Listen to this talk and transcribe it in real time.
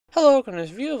Hello, welcome to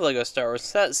this review of LEGO Star Wars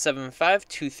Set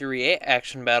 75238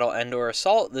 Action Battle Endor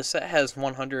Assault. This set has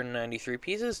 193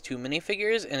 pieces, 2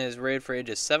 minifigures, and is rated for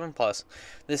ages 7+.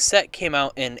 This set came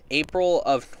out in April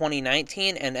of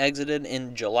 2019 and exited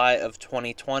in July of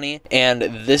 2020, and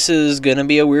this is going to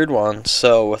be a weird one.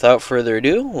 So without further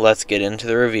ado, let's get into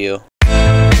the review.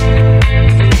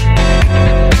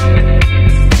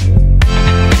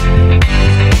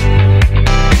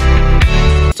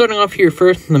 Starting off here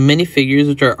first, the minifigures,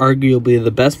 which are arguably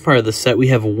the best part of the set, we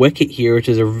have Wicket here, which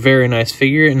is a very nice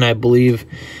figure, and I believe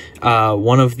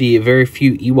one of the very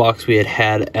few Ewoks we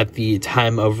had at the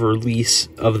time of release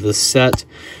of the set.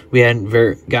 We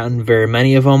hadn't gotten very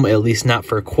many of them, at least not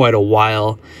for quite a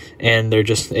while, and they're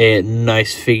just a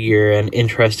nice figure and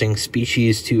interesting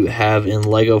species to have in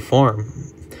LEGO form.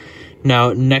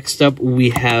 Now, next up, we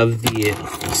have the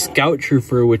Scout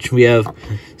Trooper, which we have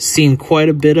seen quite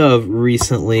a bit of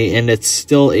recently, and it's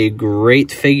still a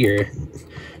great figure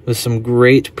with some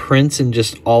great prints and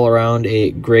just all around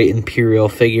a great Imperial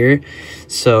figure.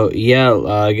 So, yeah,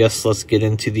 I guess let's get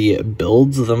into the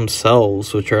builds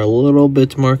themselves, which are a little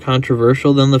bit more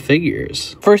controversial than the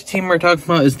figures. First team we're talking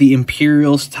about is the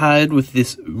Imperials Tide with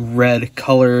this red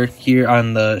color here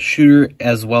on the shooter,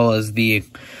 as well as the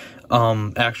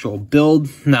actual build.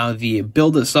 Now, the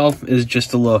build itself is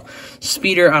just a little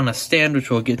speeder on a stand, which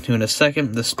we'll get to in a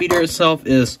second. The speeder itself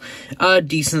is a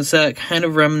decent set, kind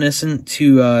of reminiscent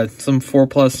to some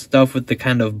 4+ stuff with the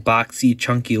kind of boxy,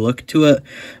 chunky look to it,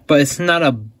 but it's not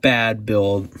a bad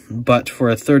build. But for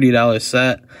a $30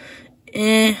 set,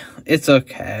 it's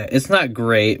okay. It's not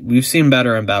great. We've seen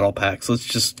better in battle packs. Let's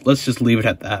just leave it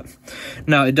at that.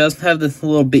 Now, it does have this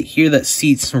little bit here that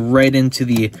seats right into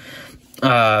the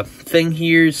thing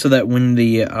here, so that when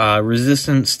the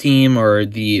resistance team or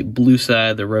the blue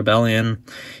side, the rebellion,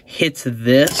 hits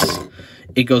this,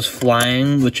 it goes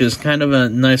flying, which is kind of a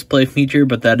nice play feature,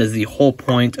 but that is the whole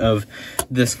point of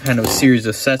this kind of series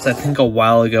of sets. I think a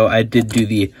while ago I did do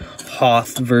the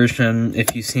Hoth version.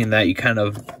 If you've seen that, you kind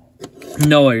of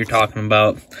know what you're talking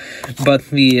about. But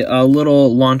the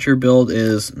little launcher build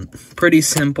is pretty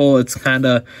simple. It's kind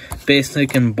of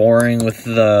basic and boring with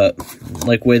the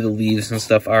way the leaves and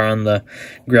stuff are on the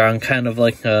ground, kind of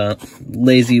like a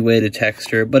lazy way to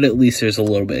texture, but at least there's a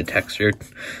little bit of texture.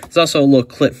 There's also a little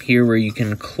clip here where you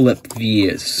can clip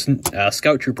the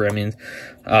Scout Trooper,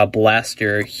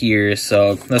 blaster here,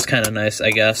 so that's kind of nice,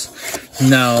 I guess.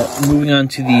 Now, moving on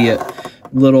to the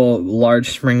little large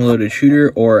spring-loaded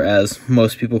shooter, or as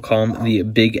most people call them, the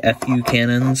big FU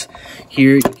cannons.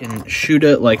 Here you can shoot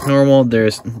it like normal.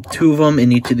 There's 2 of them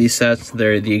in each of these sets.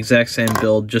 They're the exact same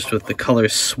build, just with the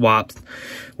colors swapped,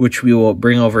 which we will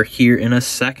bring over here in a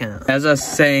second. As I was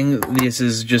saying, this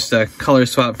is just a color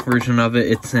swap version of it.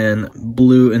 It's in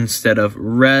blue instead of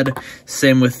red.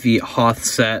 Same with the Hoth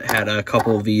set, had a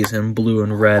couple of these in blue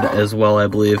and red as well, I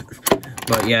believe.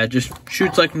 But yeah, just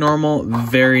shoots like normal.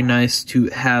 Very nice to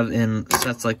have in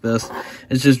sets like this.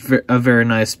 It's just a very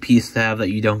nice piece to have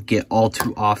that you don't get all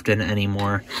too often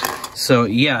anymore. So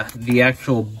yeah, the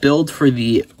actual build for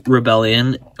the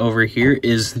Rebellion over here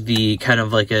is the kind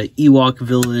of like a Ewok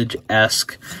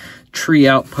Village-esque tree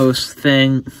outpost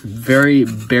thing. Very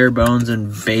bare bones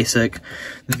and basic.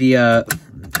 The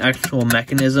actual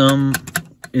mechanism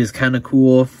is kind of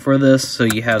cool for this. So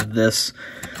you have this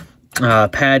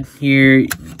pad here,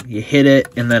 you hit it,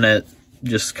 and then it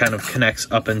just kind of connects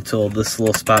up until this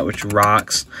little spot, which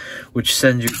rocks, which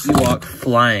sends your Ewok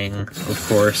flying, of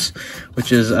course,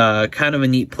 which is kind of a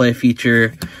neat play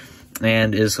feature,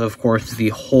 and is, of course, the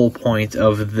whole point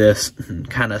of this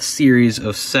kind of series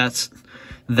of sets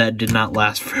that did not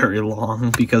last very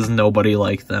long because nobody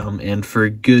liked them, and for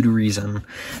good reason.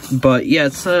 But yeah,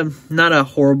 it's not a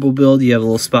horrible build. You have a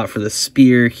little spot for the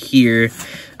spear here.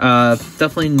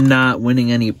 Definitely not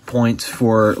winning any points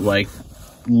for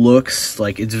looks.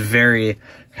 It's very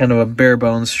kind of a bare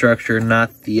bones structure,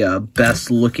 not the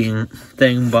best looking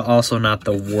thing, but also not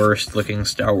the worst looking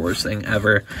Star Wars thing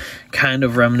ever. Kind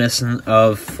of reminiscent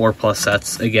of 4+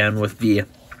 sets, again, with the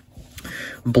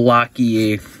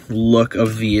blocky look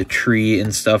of the tree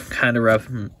and stuff, kind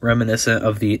of reminiscent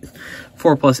of the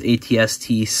 4+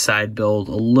 ATST side build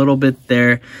a little bit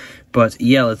there. But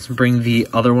yeah, let's bring the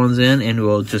other ones in and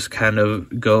we'll just kind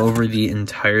of go over the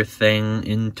entire thing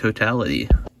in totality.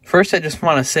 First, I just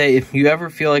want to say, if you ever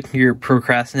feel like you're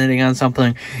procrastinating on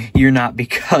something, you're not,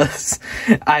 because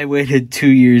I waited 2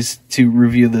 years to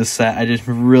review this set. I just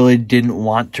really didn't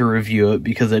want to review it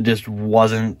because it just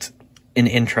wasn't an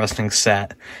interesting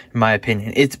set, in my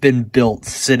opinion. It's been built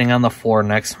sitting on the floor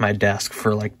next to my desk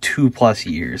for 2+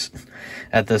 years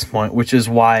at this point, which is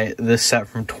why this set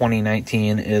from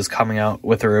 2019 is coming out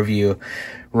with a review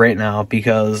right now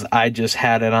because I just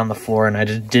had it on the floor and I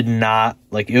just did not,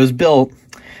 like, it was built,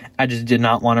 I just did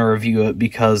not want to review it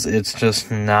because it's just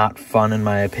not fun in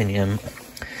my opinion.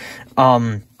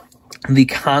 The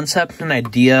concept and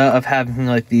idea of having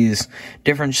like these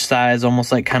different sides,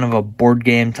 almost like kind of a board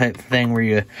game type thing where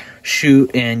you shoot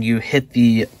and you hit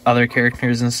the other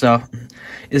characters and stuff,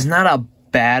 is not a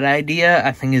bad idea.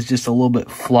 I think it's just a little bit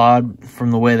flawed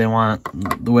from the way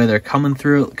they're coming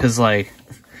through it, because like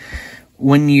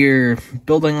when you're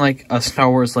building like a Star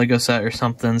Wars Lego set or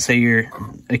something, say you're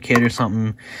a kid or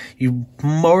something, you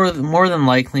more than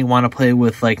likely want to play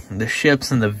with like the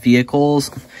ships and the vehicles,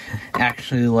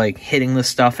 actually like hitting the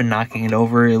stuff and knocking it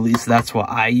over. At least that's what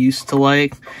I used to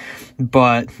like.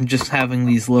 But just having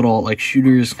these little like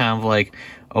shooters, kind of like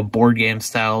a board game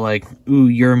style, like, ooh,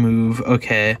 your move,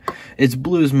 okay, it's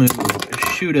Blue's move,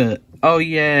 shoot it, oh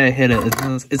yeah, hit it.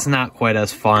 It's not quite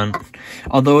as fun,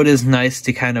 although it is nice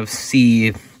to kind of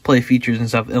see play features and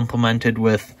stuff implemented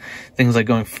with things like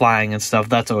going flying and stuff.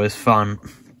 That's always fun.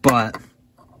 But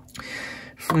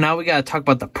now we gotta talk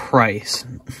about the price.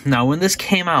 Now, when this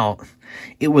came out,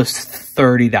 it was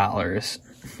 $30.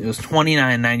 It was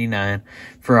 $29.99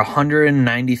 for a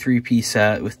 193-piece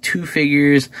set with 2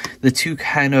 figures, the 2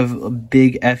 kind of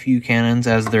big FU cannons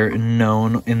as they're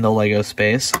known in the LEGO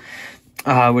space,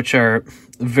 which are a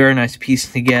very nice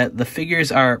piece to get. The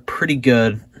figures are pretty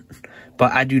good,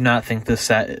 but I do not think this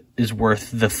set is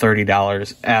worth the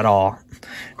 $30 at all.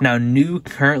 Now,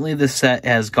 currently this set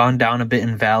has gone down a bit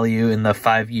in value in the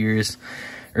 5 years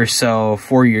or so,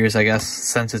 4 years, I guess,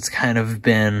 since it's kind of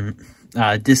been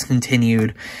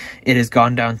discontinued. It has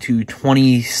gone down to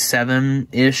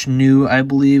 27-ish new, I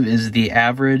believe, is the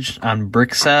average on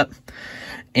Brickset.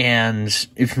 And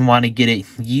if you want to get it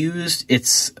used,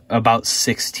 it's about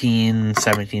 $16,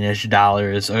 $17-ish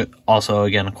dollars. Also,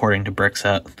 again, according to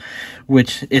Brickset,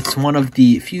 which it's one of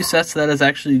the few sets that has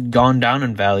actually gone down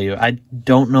in value. I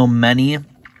don't know many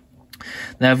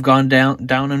that have gone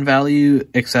down in value,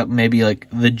 except maybe like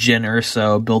the Jin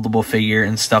Urso buildable figure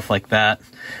and stuff like that,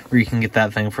 where you can get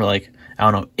that thing for like,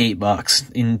 I don't know,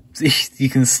 $8, and you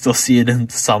can still see it in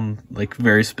some like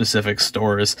very specific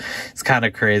stores. It's kind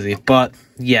of crazy, but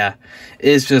yeah,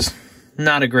 it's just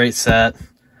not a great set.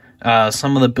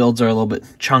 Some of the builds are a little bit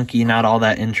chunky, not all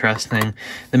that interesting.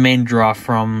 The main draw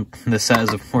from the set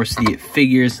is, of course, the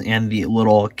figures and the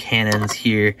little cannons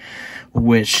here,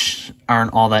 which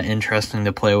aren't all that interesting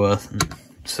to play with.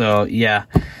 So, yeah,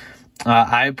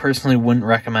 I personally wouldn't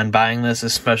recommend buying this,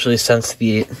 especially since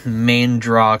the main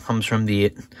draw comes from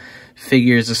the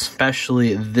figures,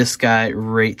 especially this guy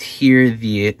right here,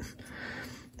 the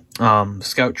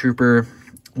Scout Trooper,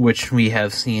 which we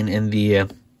have seen in the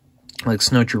like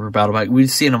Snowtrooper battle pack. We've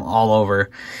seen him all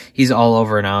over. He's all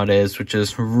over nowadays, which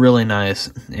is really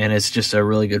nice, and it's just a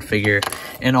really good figure.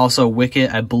 And also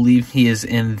Wicket, I believe he is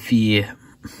in the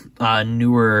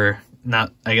newer,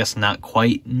 I guess not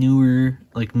quite newer,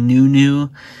 like new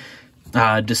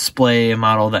display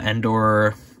model, the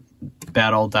Endor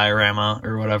battle diorama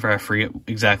or whatever. I forget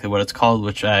exactly what it's called,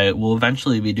 which I will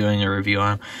eventually be doing a review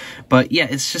on. But yeah,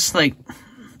 it's just like,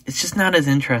 it's just not as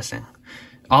interesting.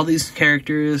 All these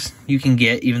characters you can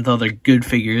get, even though they're good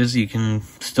figures, you can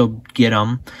still get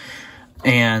them.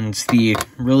 And the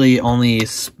really only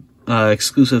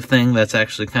exclusive thing that's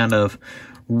actually kind of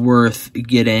worth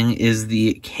getting is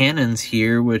the cannons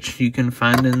here, which you can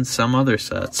find in some other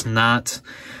sets. Not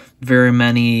very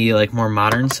many like more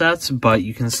modern sets, but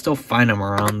you can still find them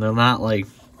around. They're not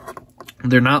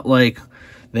like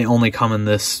they only come in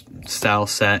this style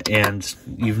set and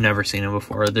you've never seen them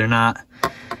before. They're not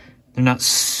worth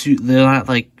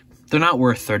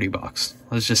 $30.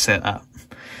 Let's just say that.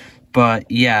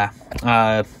 But yeah,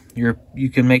 you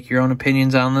can make your own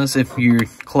opinions on this. If you're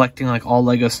collecting like all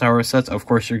Lego Star Wars sets, of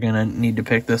course you're gonna need to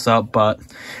pick this up. But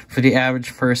for the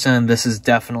average person, this is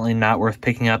definitely not worth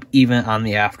picking up. Even on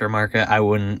the aftermarket, I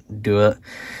wouldn't do it.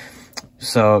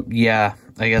 So yeah,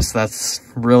 I guess that's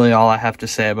really all I have to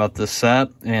say about this set,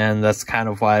 and that's kind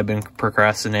of why I've been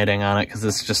procrastinating on it, because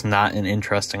it's just not an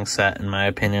interesting set in my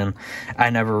opinion. I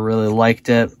never really liked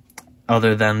it,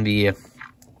 other than the,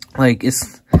 like,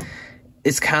 it's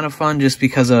kind of fun just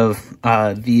because of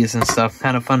these and stuff,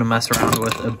 kind of fun to mess around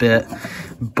with a bit,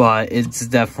 but it's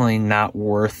definitely not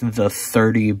worth the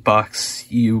 $30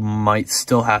 you might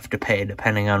still have to pay,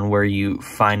 depending on where you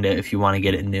find it if you want to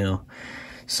get it new.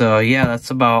 So yeah,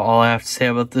 that's about all I have to say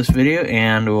about this video,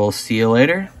 and we'll see you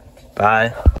later.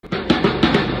 Bye.